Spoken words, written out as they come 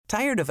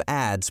Tired of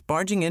ads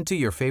barging into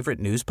your favorite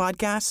news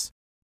podcasts?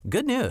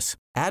 Good news.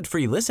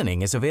 Ad-free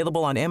listening is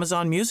available on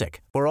Amazon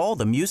Music for all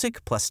the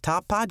music plus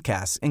top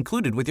podcasts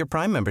included with your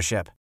Prime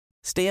membership.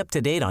 Stay up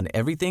to date on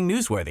everything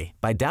newsworthy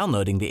by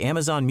downloading the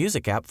Amazon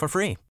Music app for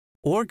free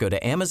or go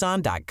to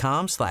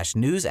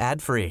amazon.com/news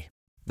ad free.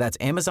 That's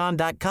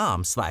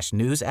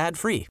amazon.com/news ad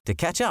free to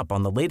catch up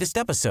on the latest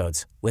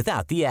episodes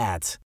without the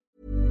ads.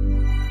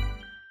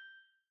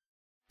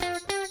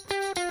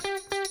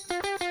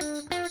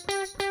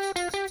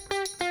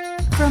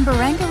 From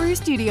Barangaroo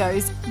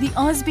Studios, the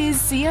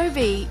AusBiz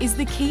COB is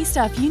the key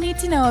stuff you need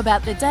to know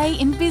about the day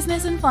in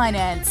business and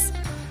finance.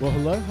 Well,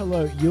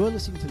 hello. You are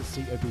listening to the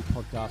COB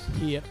podcast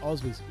here at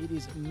AusBiz. It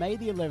is May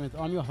the 11th.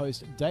 I'm your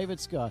host, David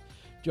Scott,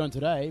 joined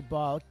today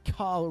by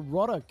Carl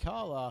Rodder.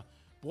 Carl,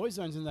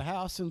 Boyzone's in the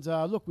house, and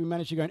look, we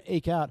managed to go and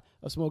eke out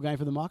a small gain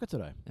for the market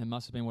today. It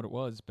must have been what it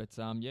was, but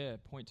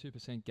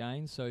 0.2%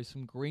 gain, so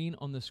some green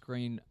on the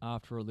screen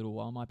after a little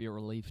while might be a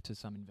relief to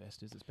some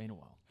investors. It's been a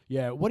while.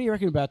 Yeah, what do you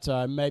reckon about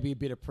maybe a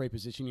bit of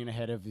pre-positioning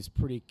ahead of this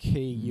pretty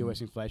key US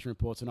inflation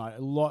report tonight?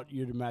 A lot,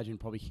 you'd imagine,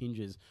 probably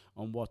hinges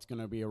on what's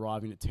going to be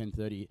arriving at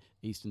 10:30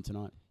 Eastern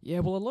tonight. Yeah,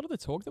 well, a lot of the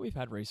talk that we've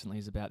had recently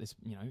is about this,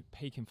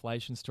 peak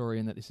inflation story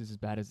and that this is as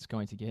bad as it's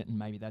going to get, and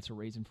maybe that's a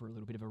reason for a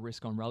little bit of a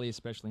risk-on rally,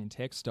 especially in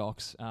tech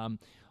stocks.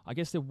 I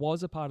guess there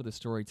was a part of the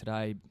story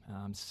today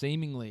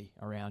seemingly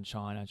around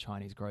China,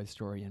 Chinese growth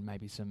story, and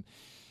maybe some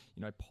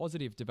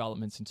positive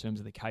developments in terms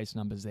of the case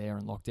numbers there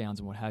and lockdowns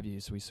and what have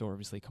you. So we saw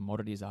obviously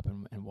commodities up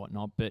and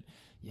whatnot. But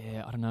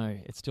yeah, I don't know.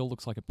 It still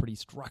looks like a pretty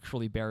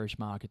structurally bearish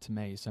market to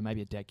me. So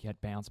maybe a dead cat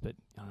bounce, but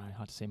I don't know,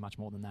 hard to see much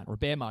more than that. Or a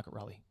bear market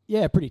rally.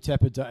 Yeah, pretty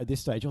tepid at this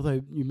stage.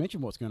 Although you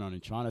mentioned what's going on in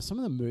China. Some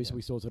of the moves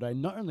we saw today,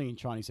 not only in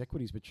Chinese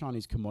equities, but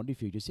Chinese commodity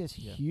futures, yes,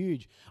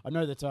 huge. I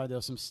know that there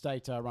were some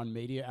state-run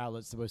media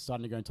outlets that were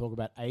starting to go and talk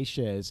about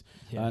A-shares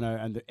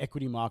and the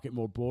equity market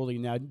more broadly.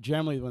 Now,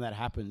 generally when that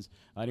happens,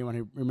 anyone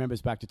who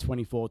remembers back to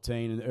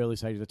 2014 and the early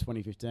stages of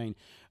 2015,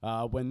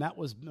 when that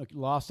was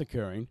last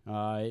occurring,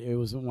 it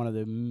was one of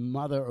the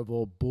mother of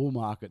all bull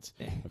markets.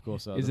 Of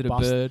course, is it a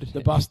bird?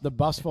 The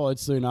bus followed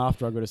soon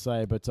after, I've got to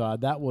say, but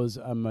that was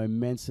a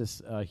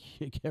momentous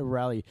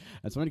rally,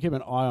 and something to keep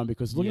an eye on,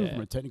 because looking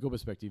from a technical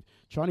perspective,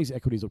 Chinese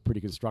equities look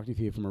pretty constructive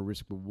here from a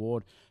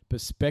risk-reward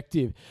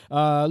perspective.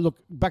 Look,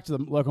 back to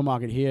the local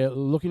market here,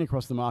 looking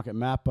across the market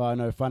map, I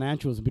know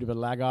financials a bit of a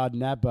laggard.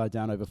 NAB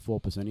down over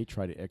 4%. He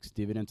traded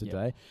ex-dividend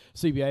today.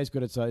 CBA's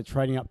got its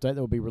trading update that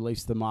will be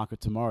released to the market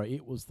tomorrow.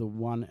 It was the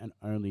one and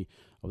only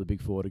of the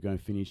big four to go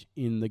and finish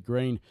in the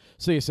green.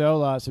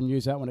 CSL, some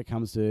news out when it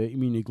comes to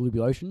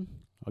immunoglobulation.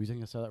 Are you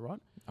thinking I say that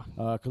right?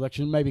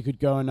 Collection maybe could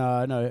go and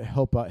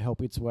help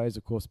its ways,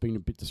 of course, being a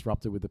bit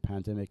disrupted with the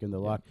pandemic and the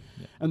like.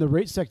 Yeah. And the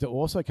REIT sector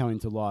also coming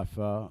to life.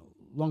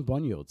 Long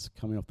bond yields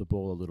coming off the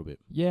ball a little bit.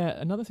 Yeah,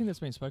 another thing that's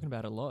been spoken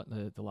about a lot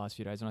the last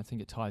few days, and I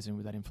think it ties in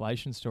with that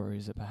inflation story,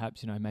 is that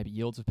perhaps maybe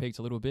yields have peaked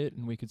a little bit,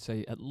 and we could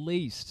see at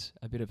least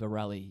a bit of a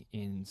rally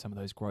in some of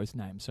those growth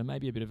names. So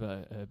maybe a bit of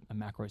a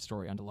macro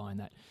story underlying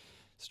that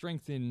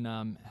strength in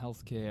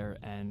healthcare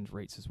and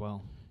REITs as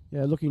well.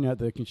 Yeah, looking at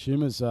the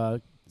consumer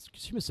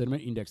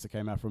sentiment index that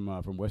came out from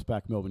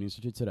Westpac Melbourne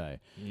Institute today,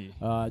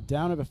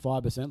 down over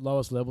 5%,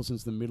 lowest level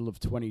since the middle of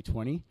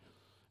 2020.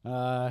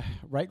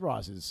 Rate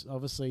rises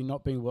obviously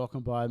not being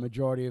welcomed by a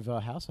majority of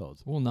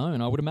households. Well, no,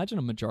 and I would imagine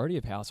a majority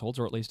of households,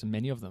 or at least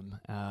many of them,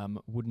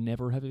 would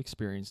never have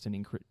experienced an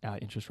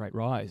interest rate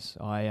rise.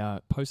 I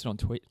posted on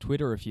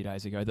Twitter a few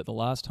days ago that the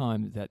last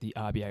time that the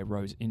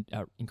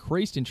RBA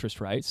increased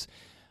interest rates,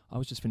 I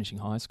was just finishing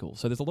high school.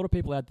 So there's a lot of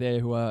people out there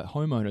who are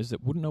homeowners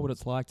that wouldn't know what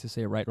it's like to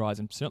see a rate rise,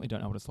 and certainly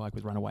don't know what it's like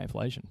with runaway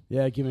inflation.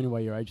 Yeah, giving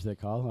away your age there,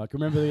 Carl. I can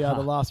remember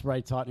the last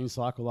rate tightening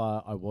cycle.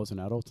 I was an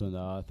adult,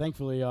 and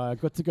thankfully I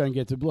got to go and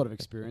get a lot of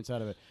experience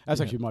out of it. That's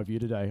actually my view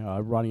today,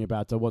 writing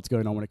about what's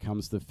going on when it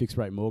comes to fixed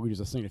rate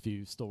mortgages. I've seen a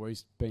few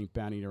stories being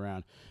bandied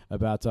around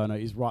about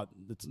it's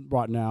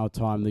right now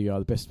time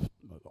the best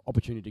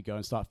opportunity to go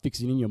and start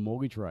fixing in your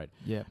mortgage rate.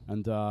 Yeah,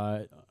 and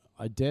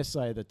I dare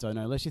say that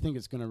unless you think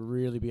it's going to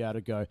really be able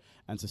to go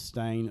and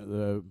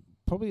sustain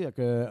probably like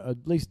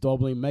at least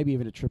doubling, maybe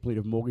even a tripling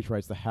of mortgage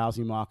rates, the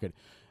housing market,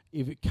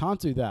 if it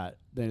can't do that,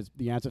 then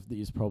the answer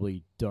is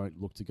probably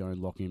don't look to go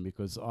and lock in.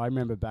 Because I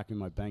remember back in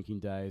my banking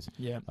days,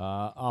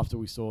 after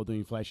we saw the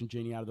inflation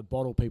genie out of the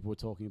bottle, people were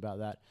talking about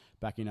that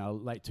back in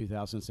late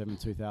 2007,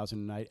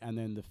 2008, and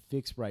then the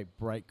fixed rate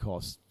break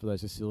costs for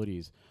those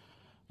facilities.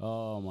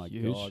 Oh my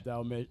God!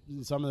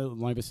 Some of the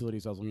loan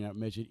facilities I was looking at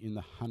measured in the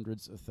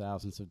hundreds of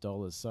thousands of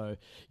dollars. So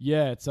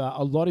yeah, it's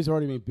a lot has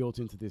already been built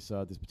into this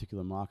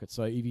particular market.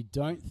 So if you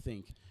don't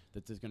think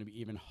that there's going to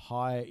be even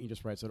higher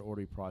interest rates that are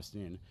already priced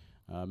in,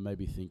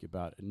 maybe think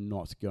about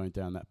not going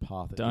down that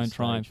path. Don't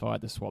try and fight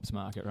the swaps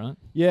market, right?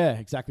 Yeah,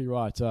 exactly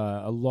right.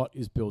 A lot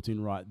is built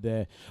in right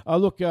there.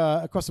 Look,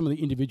 across some of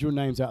the individual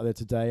names out there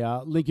today,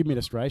 Link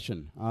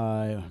Administration,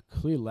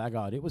 clear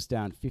laggard. It was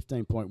down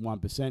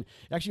 15.1%. It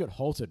actually got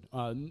halted.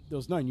 There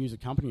was no news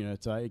accompanying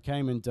it. It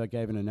came and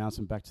gave an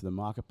announcement back to the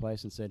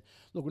marketplace and said,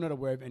 look, we're not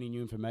aware of any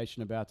new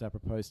information about our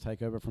proposed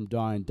takeover from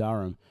Dye &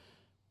 Durham.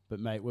 But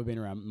mate, we've been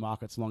around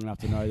markets long enough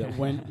to know that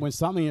when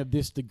something of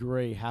this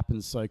degree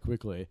happens so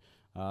quickly,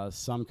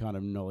 some kind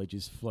of knowledge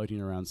is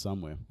floating around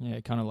somewhere. Yeah,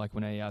 kind of like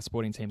when a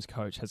sporting team's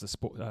coach has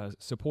the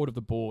support of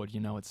the board,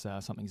 it's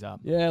something's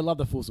up. Yeah, I love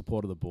the full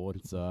support of the board.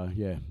 It's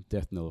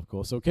death knell, of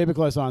course. So keep a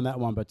close eye on that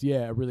one. But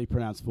yeah, a really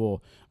pronounced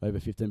fall, over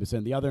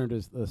 15%. The other end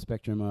of the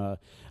spectrum,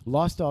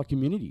 lifestyle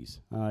communities.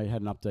 I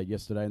had an update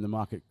yesterday, and the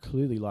market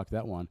clearly liked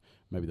that one.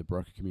 Maybe the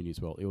broker community as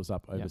well. It was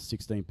up over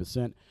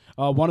 16%.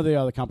 One of the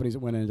other companies that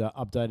went and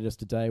updated us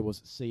today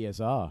was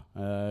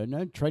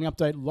CSR. Trading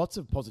update, lots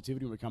of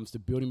positivity when it comes to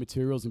building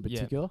materials in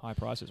particular. High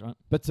prices, right?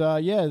 But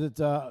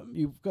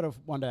you've got to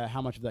wonder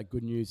how much of that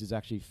good news is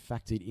actually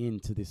factored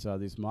into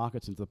these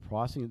markets and to the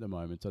pricing at the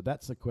moment. So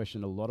that's a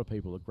question a lot of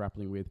people are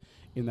grappling with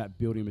in that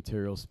building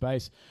materials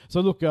space.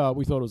 So look,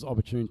 we thought it was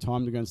opportune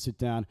time to go and sit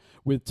down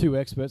with two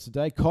experts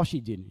today.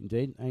 Koshi did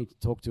indeed. I need to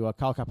talk to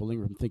Carl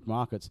Capolingua from Think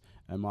Markets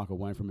and Michael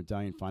Wayne from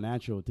Medallion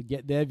Financial to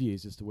get their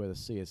views as to whether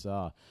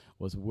CSR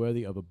was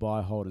worthy of a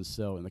buy, hold and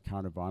sell in the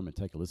current environment.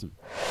 Take a listen.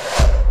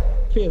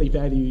 Fairly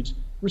valued,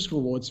 risk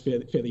rewards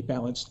fairly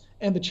balanced,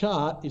 and the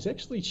chart is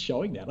actually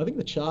showing that. I think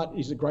the chart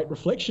is a great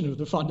reflection of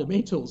the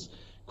fundamentals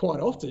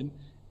quite often,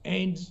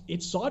 and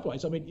it's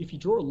sideways. I mean, if you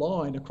draw a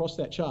line across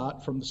that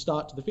chart from the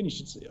start to the finish,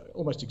 it's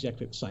almost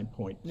exactly at the same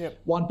point. Yep.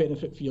 One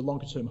benefit for your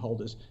longer term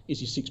holders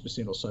is your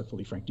 6% or so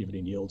fully franked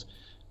dividend yield.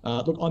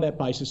 Look, on that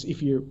basis,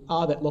 if you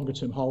are that longer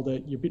term holder,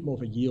 you're a bit more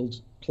of a yield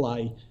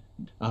play.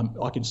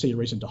 I can see a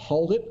reason to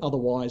hold it.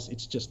 Otherwise,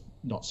 it's just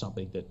not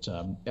something that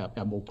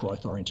our more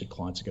growth-oriented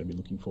clients are going to be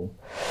looking for.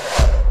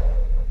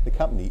 The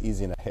company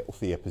is in a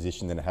healthier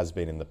position than it has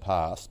been in the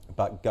past,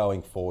 but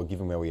going forward,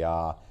 given where we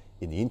are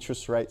in the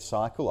interest rate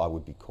cycle, I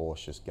would be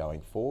cautious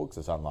going forward because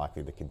it's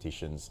unlikely the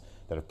conditions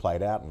that have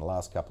played out in the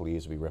last couple of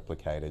years will be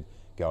replicated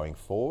going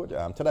forward.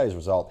 Today's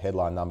result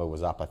headline number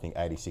was up, I think,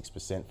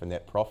 86% for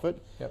net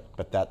profit,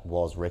 but that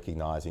was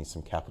recognising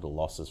some capital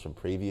losses from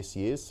previous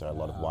years, so a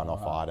lot of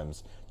one-off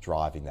items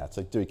driving that.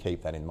 So do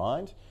keep that in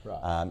mind.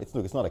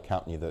 It's not a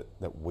company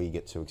that we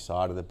get too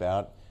excited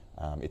about.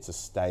 It's a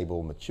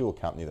stable, mature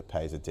company that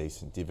pays a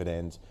decent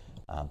dividend,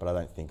 but I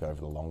don't think over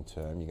the long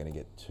term you're going to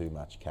get too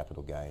much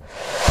capital gain.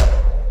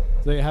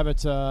 There you have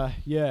it.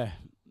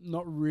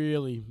 Not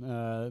really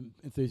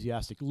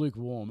enthusiastic,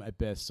 lukewarm at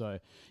best. So,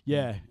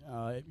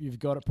 you've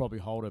got to probably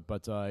hold it.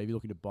 But if you're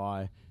looking to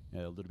buy, a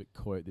little bit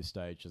coy at this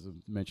stage. As I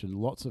mentioned,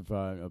 lots of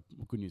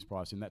good news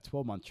price in that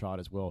 12-month chart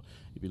as well.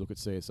 If you look at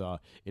CSR,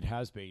 it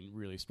has been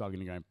really struggling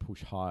to go and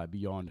push higher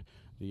beyond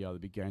the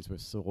big gains we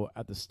saw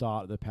at the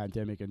start of the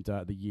pandemic and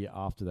the year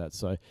after that.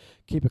 So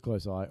keep a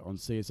close eye on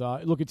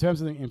CSR. Look, in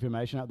terms of the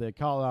information out there,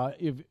 Carl,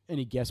 if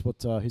any guess who's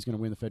going to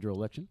win the federal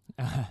election?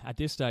 At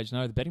this stage,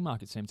 no. The betting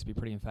market seems to be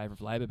pretty in favour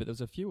of Labor, but there was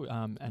a few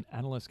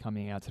analysts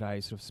coming out today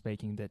sort of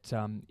speaking that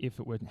if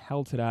it were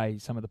held today,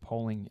 some of the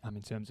polling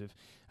in terms of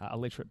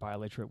electorate by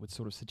electorate would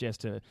sort of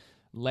suggest a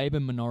Labor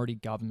minority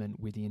government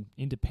with the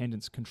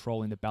independents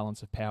controlling the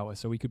balance of power.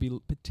 So we could be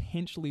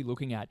potentially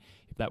looking at,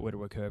 if that were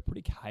to occur,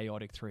 pretty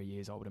chaotic 3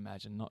 years, I would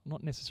imagine.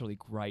 Not necessarily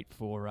great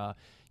for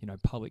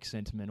public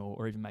sentiment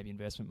or even maybe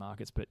investment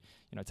markets, but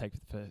take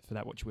for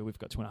that what you will. We've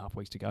got 2.5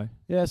 weeks to go.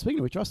 Yeah, speaking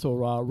of which, I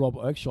saw Rob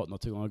Oakeshott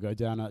not too long ago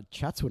down at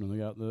Chatswood on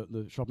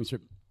the shopping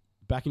strip,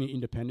 backing it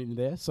independent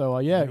there. So,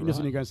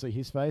 interesting to go and see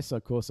his face.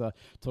 Of course,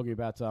 talking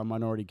about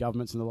minority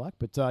governments and the like.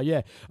 But,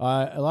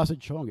 Elisa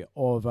Chong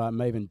of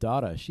Maven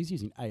Data, she's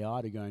using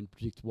AI to go and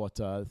predict what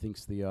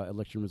thinks the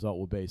election result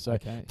will be. So,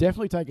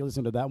 definitely take a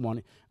listen to that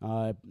one.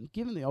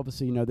 Given the,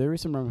 obviously, there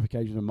is some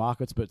ramifications in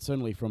markets, but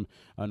certainly from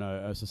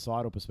a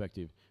societal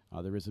perspective,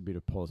 there is a bit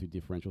of policy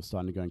differential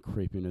starting to go and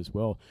creep in as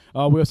well.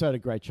 We also had a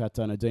great chat,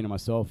 Nadine and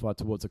myself,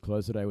 towards the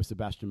close today with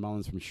Sebastian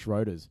Mullins from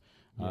Schroders,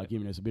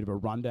 giving us a bit of a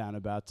rundown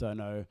about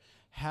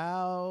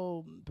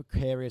how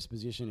precarious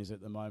position is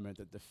at the moment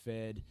that the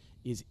Fed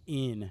is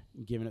in,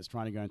 given it's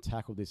trying to go and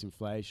tackle this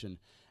inflation,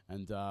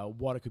 and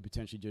what it could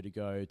potentially do to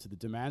go to the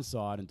demand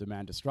side and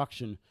demand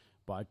destruction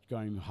by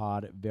going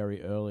hard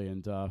very early.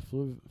 And a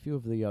few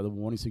of the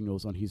warning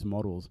signals on his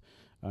models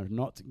are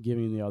not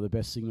giving the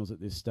best signals at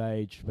this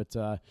stage. But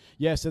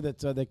so that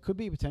there could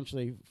be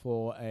potentially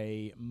for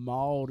a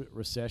mild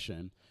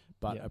recession,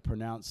 but a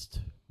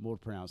more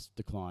pronounced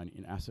decline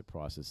in asset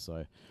prices.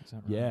 So,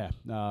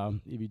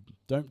 if you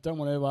don't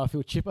want to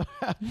feel chipper,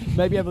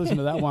 maybe have a listen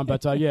to that one.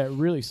 But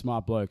really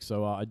smart bloke.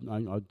 So I'd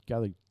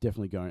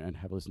definitely go and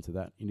have a listen to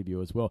that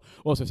interview as well.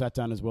 Also sat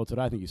down as well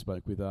today. I think you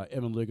spoke with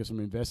Evan Lucas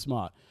from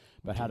InvestSmart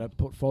about how a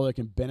portfolio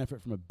can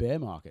benefit from a bear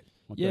market.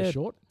 Go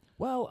short.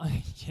 Well,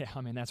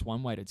 that's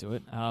one way to do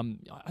it.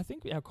 I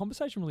think our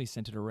conversation really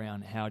centered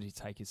around how do you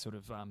take a sort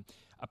of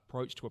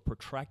approach to a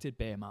protracted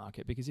bear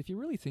market, because if you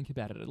really think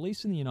about it, at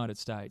least in the United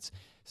States,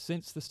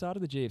 since the start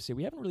of the GFC,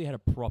 we haven't really had a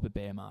proper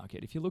bear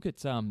market. If you look at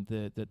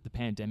the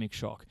pandemic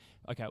shock,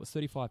 it was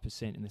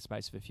 35% in the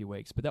space of a few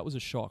weeks, but that was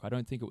a shock. I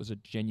don't think it was a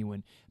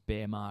genuine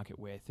bear market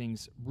where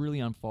things really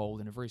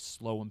unfold in a very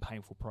slow and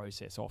painful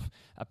process off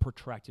a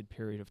protracted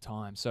period of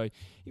time. So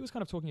he was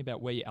kind of talking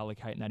about where you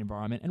allocate in that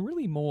environment, and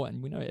really more,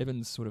 and we know Evan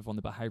Evan's sort of on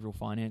the behavioural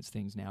finance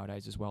things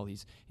nowadays as well.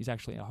 He's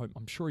actually,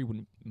 I'm sure he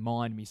wouldn't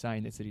mind me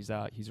saying this, that he's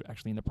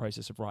actually in the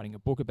process of writing a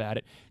book about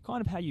it.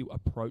 Kind of how you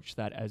approach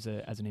that as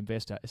an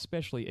investor,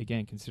 especially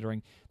again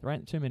considering there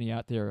ain't too many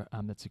out there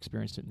that's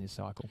experienced it in this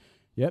cycle.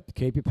 Yep,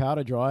 keep your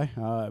powder dry.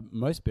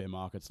 Most bear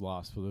markets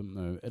last for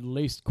them at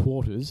least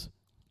quarters.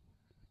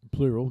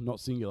 Plural,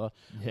 not singular.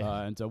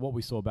 Yeah. And what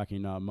we saw back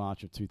in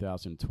March of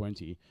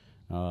 2020,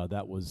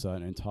 that was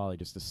entirely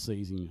just a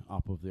seizing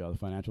up of the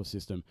financial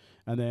system.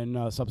 And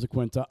then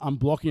subsequent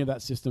unblocking of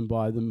that system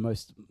by the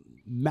most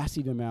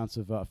massive amounts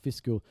of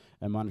fiscal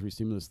and monetary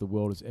stimulus the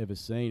world has ever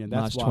seen. And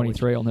that's March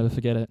 23, I'll never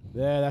forget it.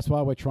 Yeah, that's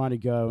why we're trying to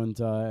go and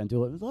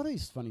do it. A lot of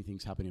these funny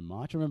things happen in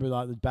March. I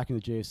remember back in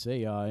the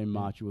GFC in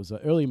March, it was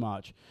early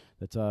March,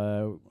 that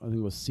I think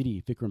it was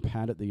Citi, Vikram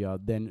Pandit, the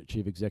then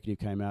chief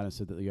executive, came out and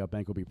said that the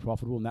bank will be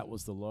profitable, and that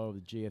was the low of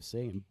the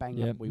GFC, and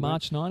bang, up we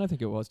March went. 9, I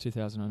think it was,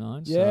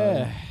 2009.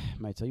 Yeah,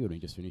 mate, so you would have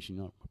been just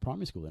finishing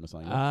primary school then or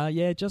something.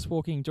 Yeah, just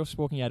walking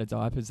out of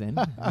diapers then.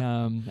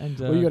 Well,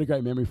 you got a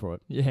great memory for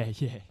it. Yeah.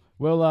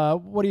 Well,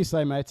 what do you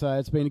say, mate?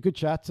 It's been a good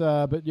chat,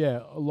 but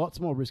yeah,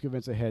 lots more risk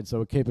events ahead, so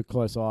we'll keep a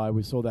close eye.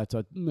 We saw that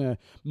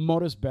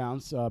modest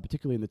bounce,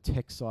 particularly in the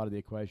tech side of the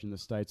equation in the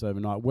States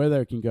overnight. Whether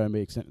it can go and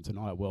be extended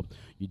tonight, well,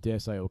 you dare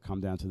say it will come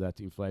down to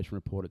that inflation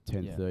report at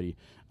 10:30.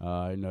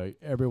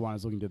 Everyone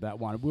is looking to that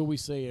one. Will we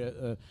see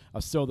a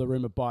sell the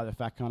rumor, buy the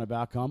fact kind of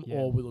outcome,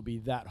 or will it be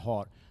that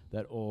hot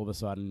that all of a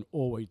sudden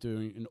all we're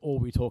doing and all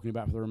we're talking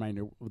about for the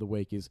remainder of the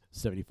week is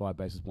 75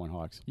 basis point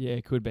hikes? Yeah,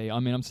 it could be. I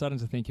mean, I'm starting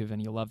to think of,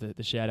 and you'll love the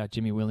shout-out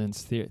Jimmy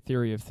Williams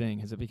theory of thing.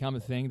 Has it become a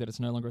thing that it's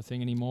no longer a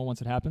thing anymore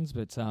once it happens?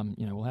 But,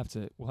 we'll have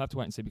to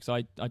wait and see, because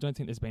I don't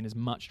think there's been as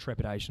much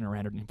trepidation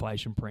around an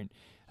inflation print,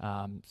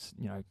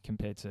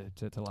 compared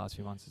to the last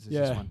few months.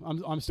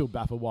 I'm still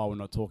baffled why we're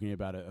not talking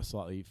about a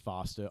slightly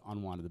faster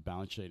unwind of the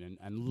balance sheet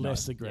and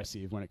less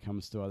aggressive when it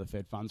comes to the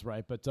Fed funds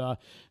rate. But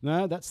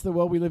no, that's the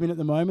world we live in at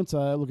the moment.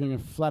 Looking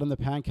to flatten the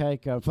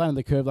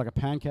curve like a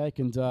pancake,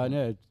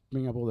 and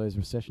bring up all those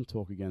recession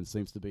talk again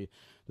seems to be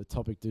the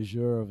topic du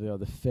jour of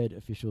the Fed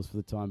officials for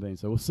the time being.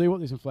 So we'll see what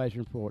this inflation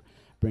report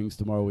brings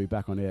tomorrow. We'll be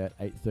back on air at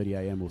 8:30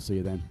 a.m. We'll see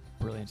you then.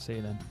 Brilliant. See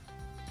you then.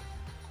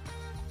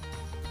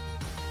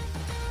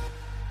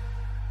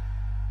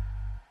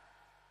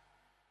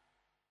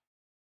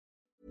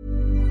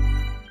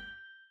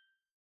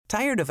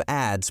 Tired of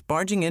ads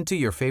barging into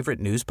your favorite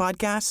news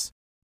podcasts?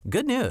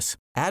 Good news.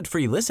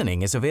 Ad-free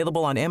listening is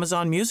available on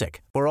Amazon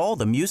Music for all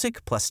the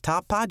music plus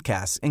top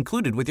podcasts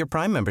included with your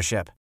Prime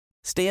membership.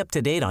 Stay up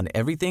to date on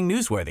everything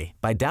newsworthy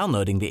by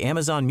downloading the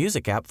Amazon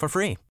Music app for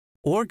free,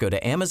 or go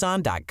to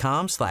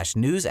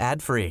amazon.com/news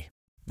ad free.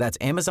 That's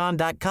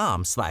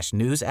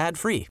amazon.com/news ad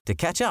free to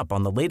catch up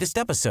on the latest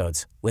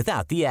episodes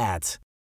without the ads.